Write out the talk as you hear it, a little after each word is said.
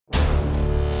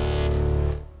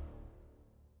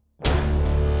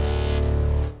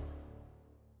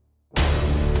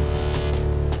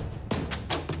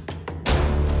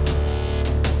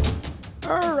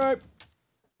right.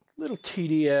 Little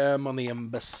TDM on the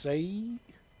embassy.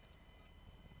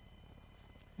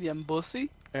 The embassy?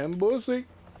 Embassy.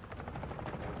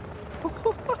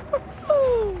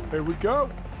 Here we go.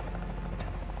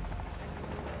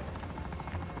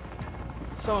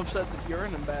 So upset that you're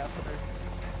an ambassador.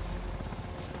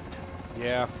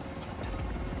 Yeah.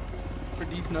 For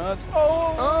these nuts.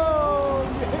 Oh,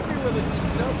 you hit me with a these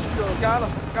nuts joke. Got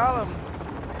him, got him.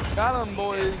 Got him,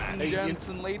 boys and gents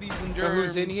and ladies and germs.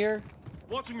 Who's in here?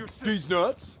 Watching your six. These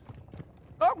nuts.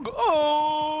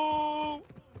 Oh!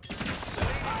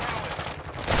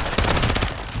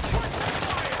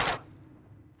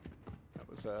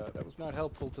 That was not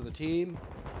helpful to the team.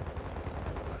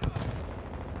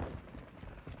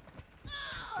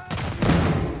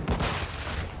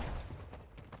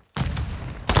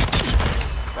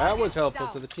 That was helpful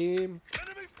to the team.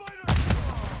 Enemy fighter.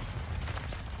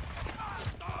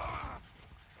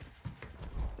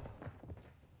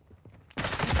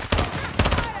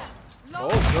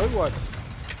 Oh, good one.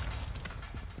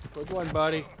 Good one,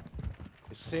 buddy.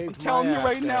 You saved I'm telling my you ass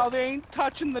right there. now, they ain't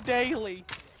touching the Daley.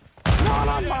 Not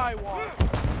on my watch.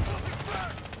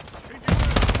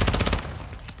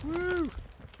 Woo!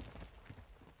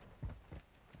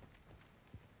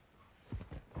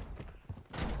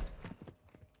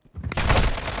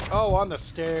 Oh, on the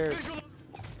stairs.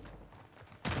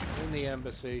 In the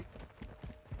embassy.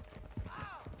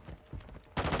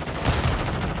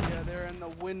 Yeah, they're in the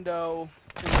window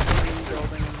in the main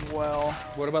building as well.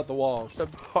 What about the walls?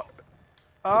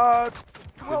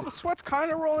 Well, the sweat's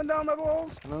kind of rolling down my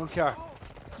walls. Okay.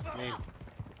 I mean,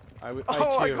 I I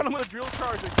too. got him with a drill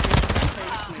charger.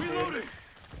 Reloading.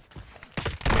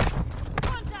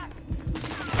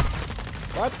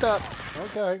 What the?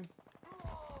 Okay.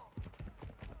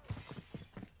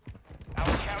 Our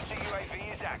counter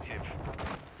UAV is active.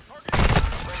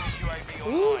 Friendly UAV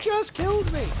Who online. just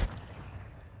killed me?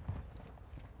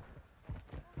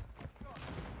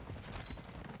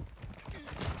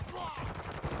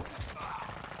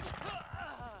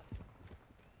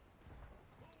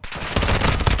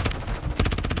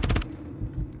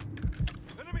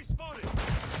 Enemy spotted.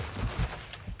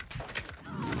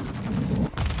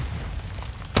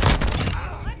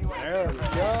 There we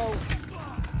go.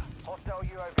 Hostile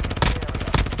UAV in the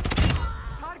area.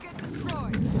 Target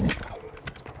destroyed.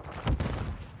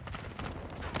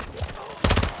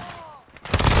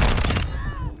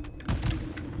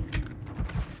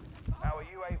 Our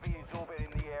UAV is orbiting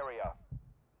the area.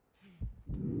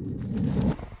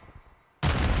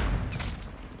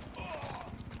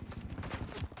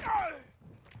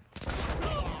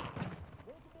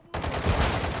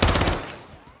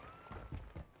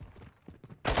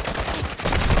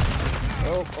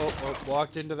 Oh,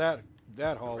 walked into that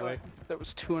hallway. That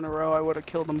was 2 in a row. I would have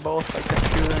killed them both if I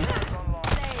kept shooting.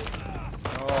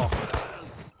 Oh.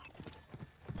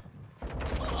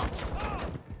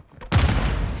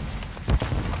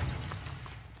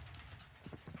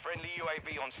 Friendly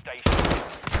UAV on station.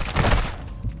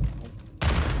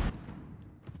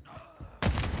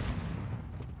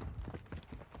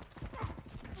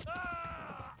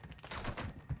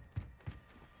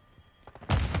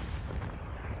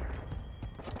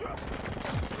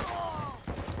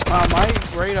 My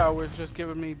radar was just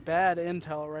giving me bad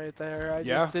intel right there. I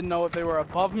Yeah? just didn't know if they were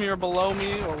above me or below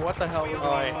me or what the hell was Oh,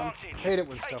 going I on. hate it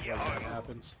when stuff like that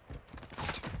happens.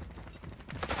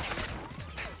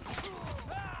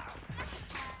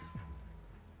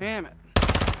 Damn it.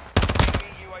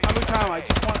 UAV Every time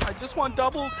I just want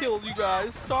double kills, you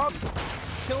guys. Stop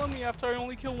killing me after I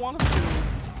only kill one of you.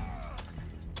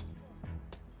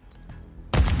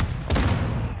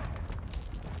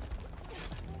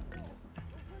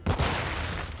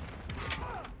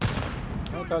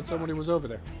 I thought somebody was over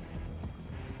there.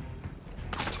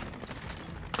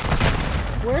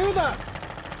 Where the?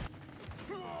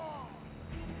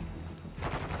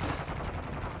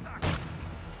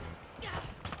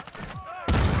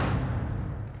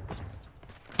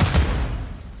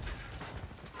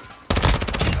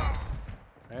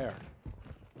 There.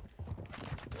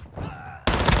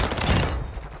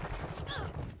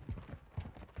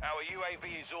 Our UAV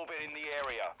is orbiting the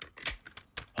area.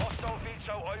 Hostile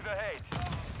VTOL overhead.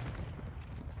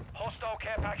 Hostile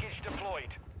care package deployed.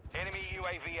 Enemy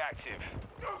UAV active.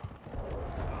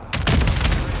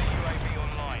 Friendly UAV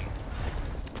online.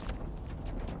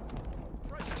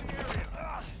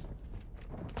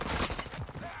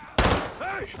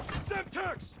 Hey,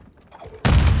 Semtex.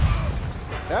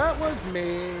 That was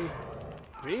me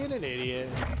being an idiot.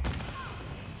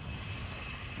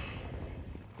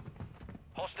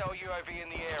 Hostile UAV in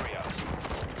the area.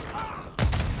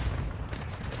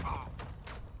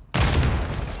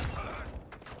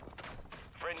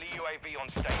 UAV on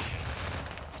station.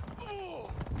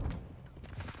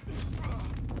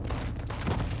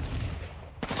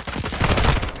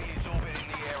 UAV is orbiting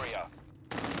the area.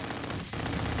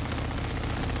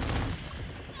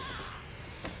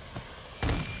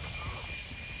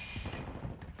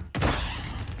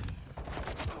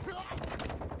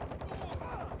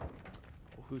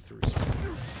 Who threw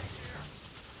something?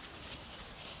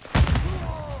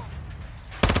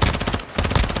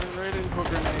 Right into a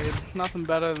grenade. Nothing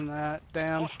better than that.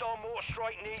 Damn. Hostile mortar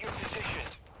strike near your position.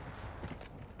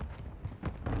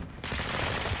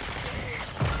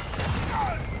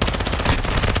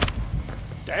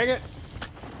 Dang it!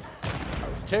 I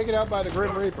was taken out by the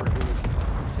Grim Reaper, who was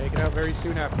taken out very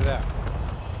soon after that.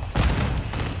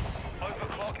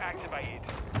 Overclock activated.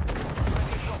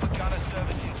 Friendly chopper gunner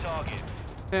servicing target.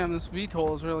 Damn, this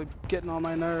VTOL is really getting on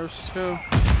my nerves too.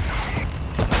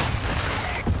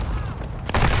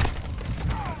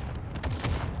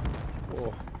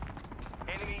 Oh,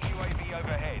 Enemy UAV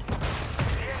overhead. The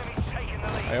enemy's taking the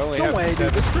lead. I only No have way, dude.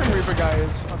 7. This Grim Reaper guy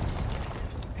is a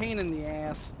pain in the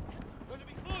ass.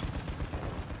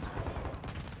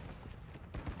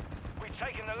 We've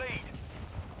taken the lead.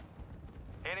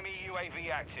 Enemy UAV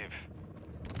active.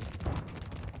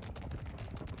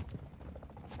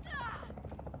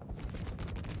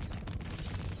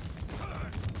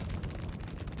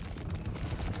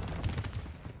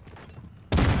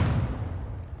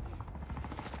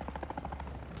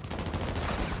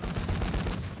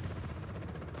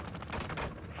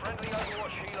 Friendly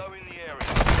Overwatch helo in the area.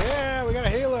 Yeah, we got a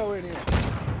Halo in here.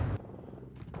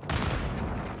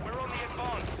 We're on the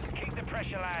advance. Keep the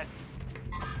pressure, lads.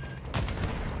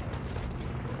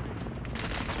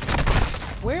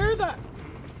 Where the...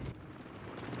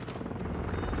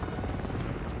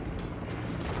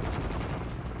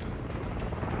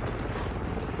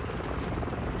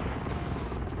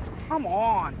 Come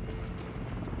on.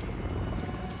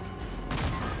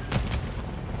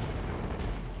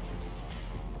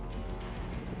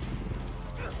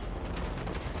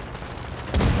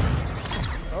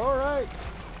 All right.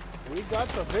 We got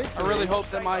the victory. I really hope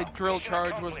that my drill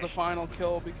charge was the final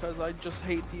kill because I just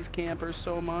hate these campers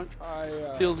so much.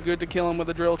 Feels good to kill them with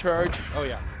a drill charge. Oh,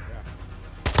 yeah.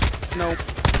 Nope.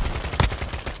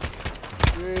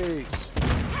 Jeez.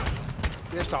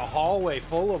 It's a hallway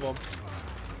full of them.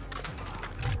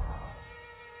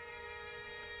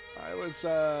 I was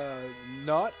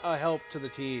not a help to the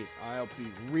team. I'll be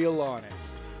real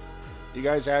honest. You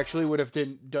guys actually would have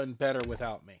done better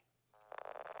without me.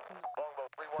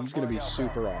 He's going to be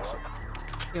super awesome.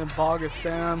 Gonna bog us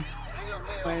down.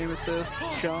 My aim assist.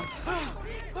 Jump.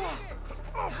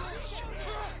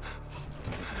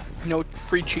 No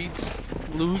free cheats.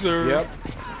 Loser. Yep.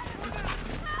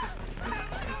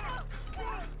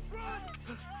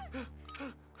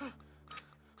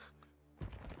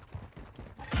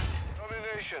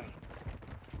 Domination.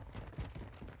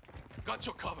 Got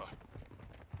your cover.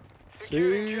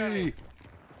 See?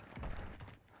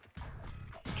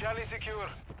 Charlie secure.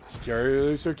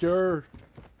 Secure, secure.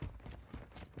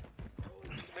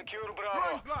 Secure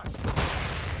Bravo. Flash.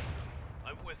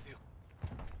 I'm with you.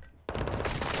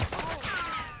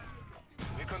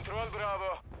 We control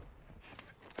Bravo.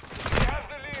 We have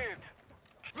the lead.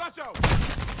 Flash out.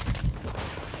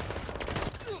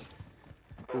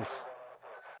 Oof.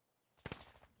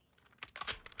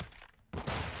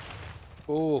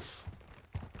 Oof.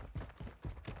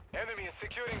 Enemy is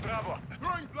securing Bravo.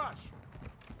 Throwing flash.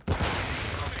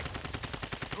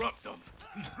 Drop them.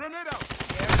 Grenade out.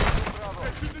 Bravo.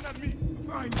 They're shooting at me.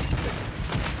 Fine.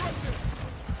 Drop them.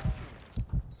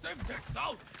 Save tech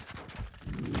out.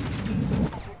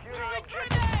 Securing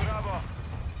objective Bravo.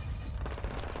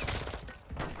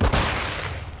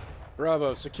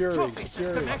 Bravo, securing,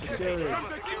 securing, securing. Drop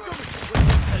tech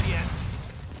incoming.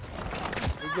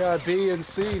 We got B and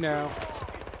C now.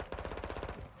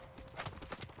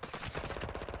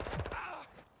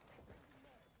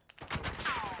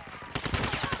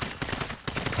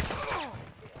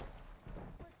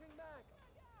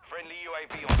 Friendly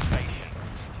UAV on station.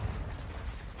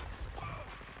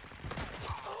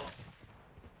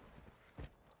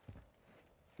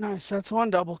 Nice. That's one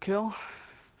double kill.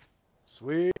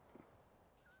 Sweet.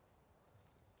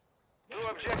 Two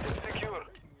objectives secure.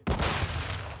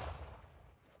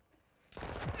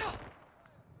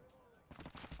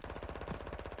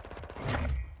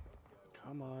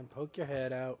 Come on, poke your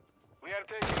head out. We are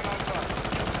taking Alpha.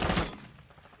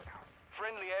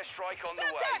 Friendly airstrike on the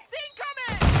way.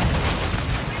 incoming!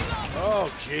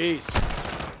 Oh, jeez.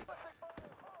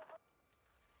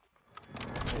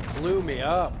 It blew me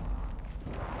up.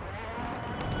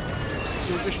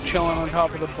 They're just chilling on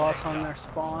top of the bus on their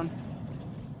spawn.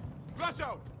 Flash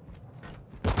out!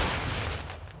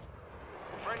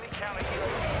 Friendly counter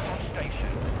UAV on station.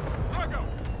 Frag out!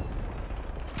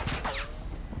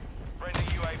 Friendly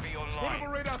UAV online. Portable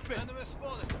radar set. Enemy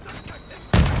spotted.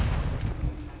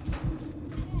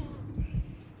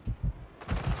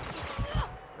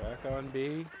 Back on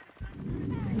B.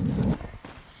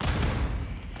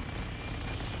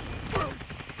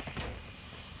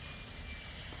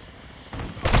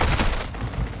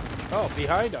 Oh,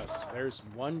 behind us. There's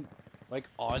one, like,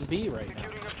 on B right now.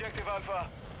 Securing objective Alpha.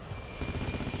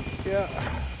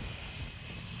 Yeah.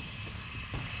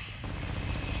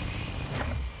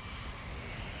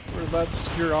 We're about to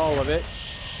secure all of it.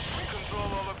 We control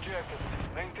all objectives.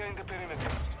 Maintain the perimeter.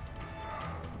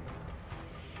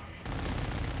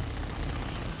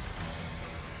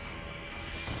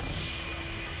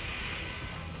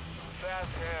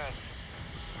 Fast hands.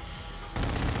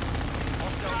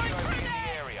 Hostile UAV in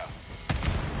the area.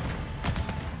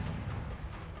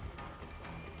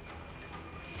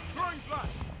 Throwing flash.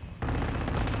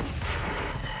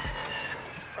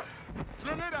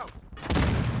 Grenade out.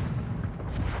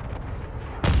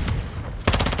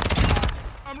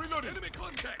 I'm reloading. Enemy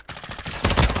contact.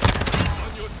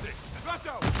 On your six. Flash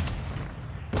out.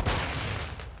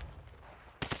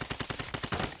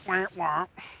 Wah, wah.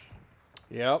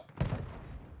 Yep.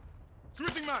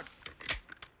 Switching mag.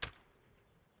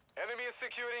 Enemy is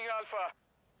securing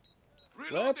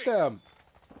Alpha. Let them.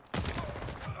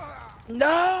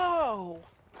 No!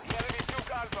 The enemy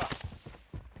took Alpha.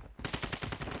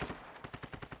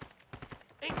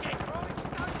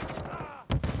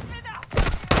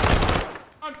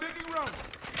 I'm taking round.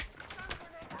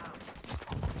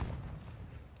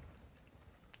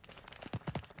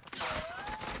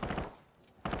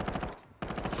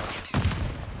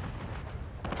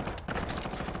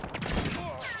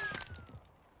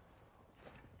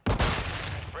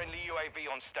 Friendly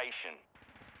UAV on station.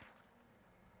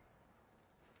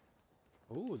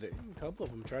 Ooh, a couple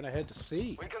of them trying to head to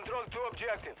C. We control two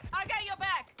objectives. I got your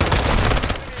back. Enemy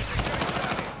is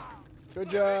securing Charlie. Good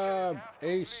job,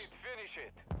 Ace. Finish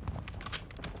it.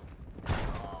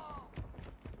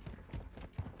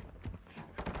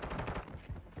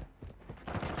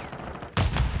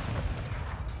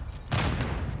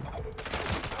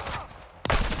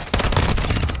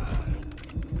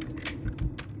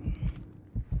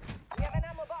 We have an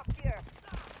ammo box here.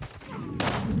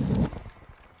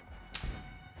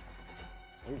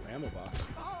 Oh, ammo box.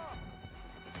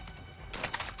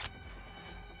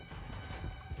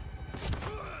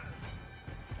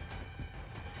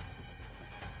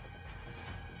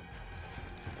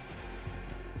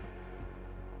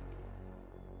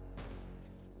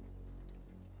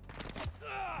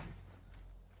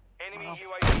 Enemy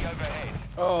UAV overhead.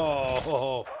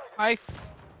 Oh,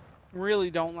 Really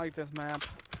don't like this map.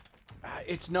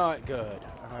 it's not good.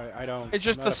 I don't. It's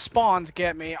just I'm the not a- spawns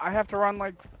get me. I have to run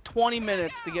like 20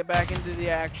 minutes to get back into the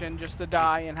action just to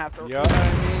die and have to. Yeah. You know what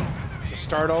I mean? to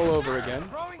start all over again.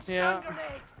 Yeah.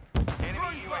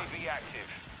 Enemy UAV active.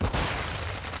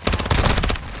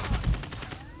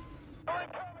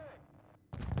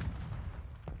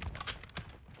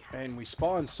 And we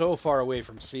spawn so far away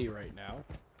from C right now.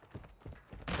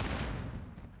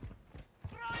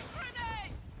 Throwing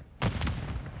grenade.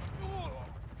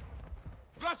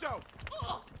 Flash out.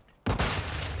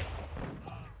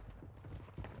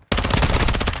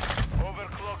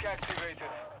 Overclock activated.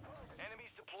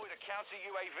 Enemies deployed a counter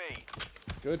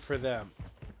UAV. Good for them.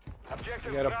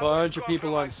 Objective We got a Bravo bunch is of people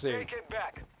on compromised. C. Take it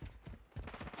back.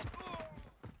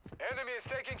 Enemy is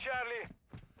taking Charlie.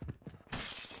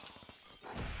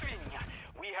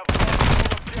 We have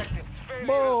lost all objectives. Failure is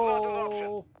not an option.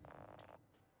 Whoa!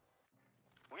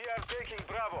 We are taking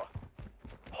Bravo.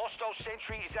 Hostile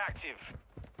sentry is active.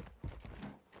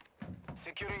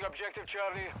 Securing objective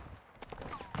Charlie.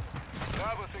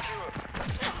 Bravo secure.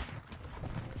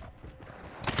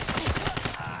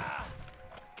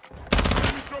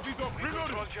 Enemy trophies up. We Reloading.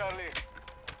 control Charlie.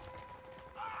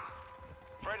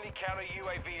 Friendly counter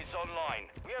UAV is online.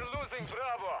 We are losing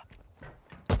Bravo.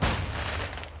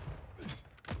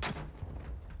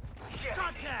 Shit.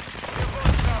 Contact. We've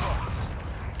lost Bravo.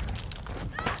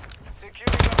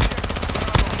 Securing objective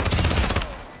Bravo.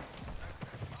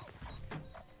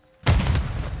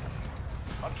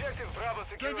 Objective Bravo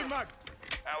secure. Changing mags.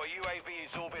 Our UAV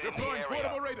is orbiting the Deploying area.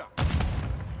 portable radar.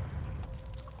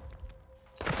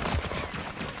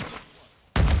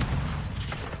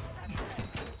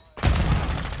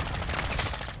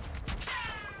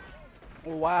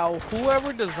 Wow.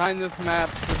 Whoever designed this map,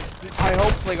 I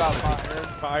hope they got fired.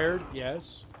 Fired?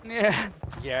 Yes. Yeah.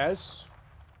 Yes.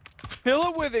 Fill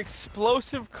it with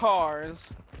explosive cars.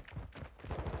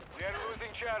 We are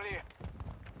losing Charlie.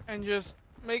 and just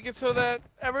make it so that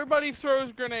everybody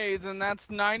throws grenades, and that's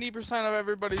 90% of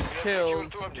everybody's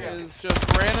kills, is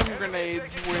just random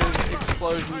grenades with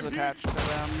explosions attached to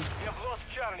them. We have lost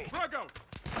Charlie. Drago!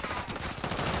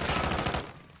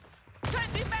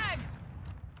 Changing mags!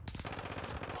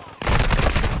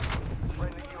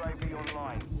 Friendly UAV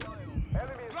online.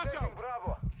 Enemy is Flash taking out.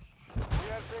 Bravo. We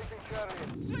are taking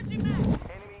Charlie. Switching mags!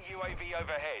 Enemy UAV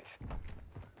overhead.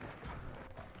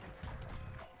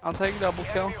 I'll take double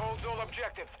kill. Enemy holds all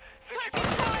objectives. Taking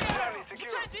fire! Charlie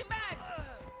secure. Changing mags!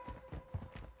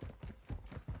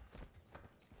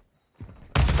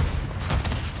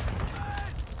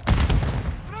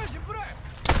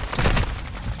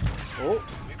 Oh,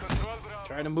 We control Bravo.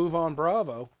 trying to move on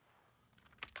Bravo.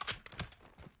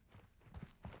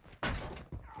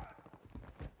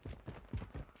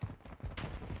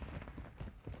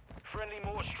 Friendly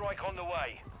more strike on the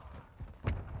way.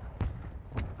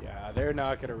 Yeah, they're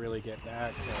not gonna really get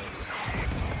that close.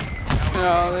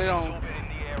 No, they don't. Orbit in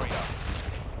the area.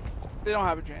 They don't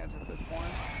have a chance at this point.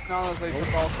 Not unless they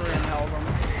took all three and held them.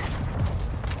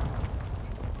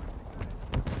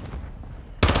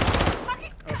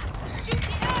 Fucking cats! Shoot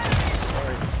the enemy!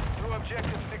 Sorry. Two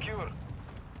objectives secure.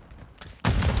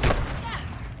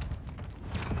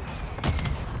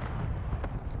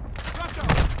 Flash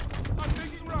out! I'm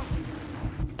taking round.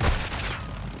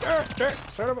 There,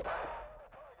 son of a...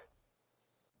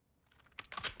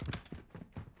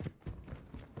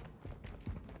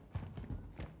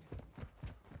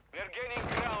 We are gaining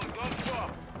ground. Don't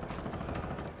stop.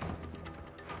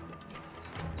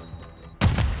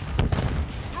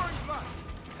 Throwing flash.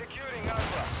 Securing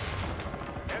Alpha.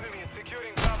 Enemy is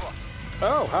securing Bravo.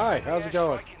 Oh, hi, how's it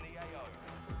going? Strike in the AO.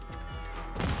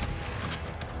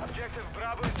 Objective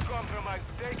Bravo is compromised.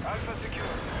 Take Alpha secure. We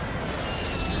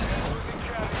are losing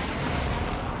Charlie.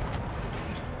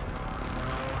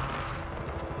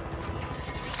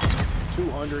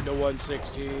 200 to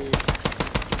 160. Victory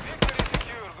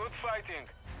secure. Good fighting.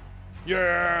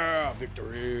 Yeah,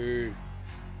 victory.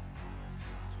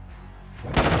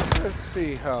 Let's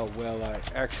see how well I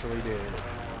actually did.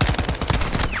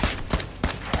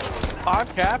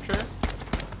 5 captures.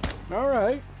 All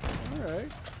right.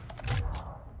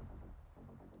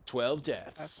 12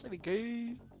 That's deaths. pretty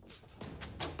good.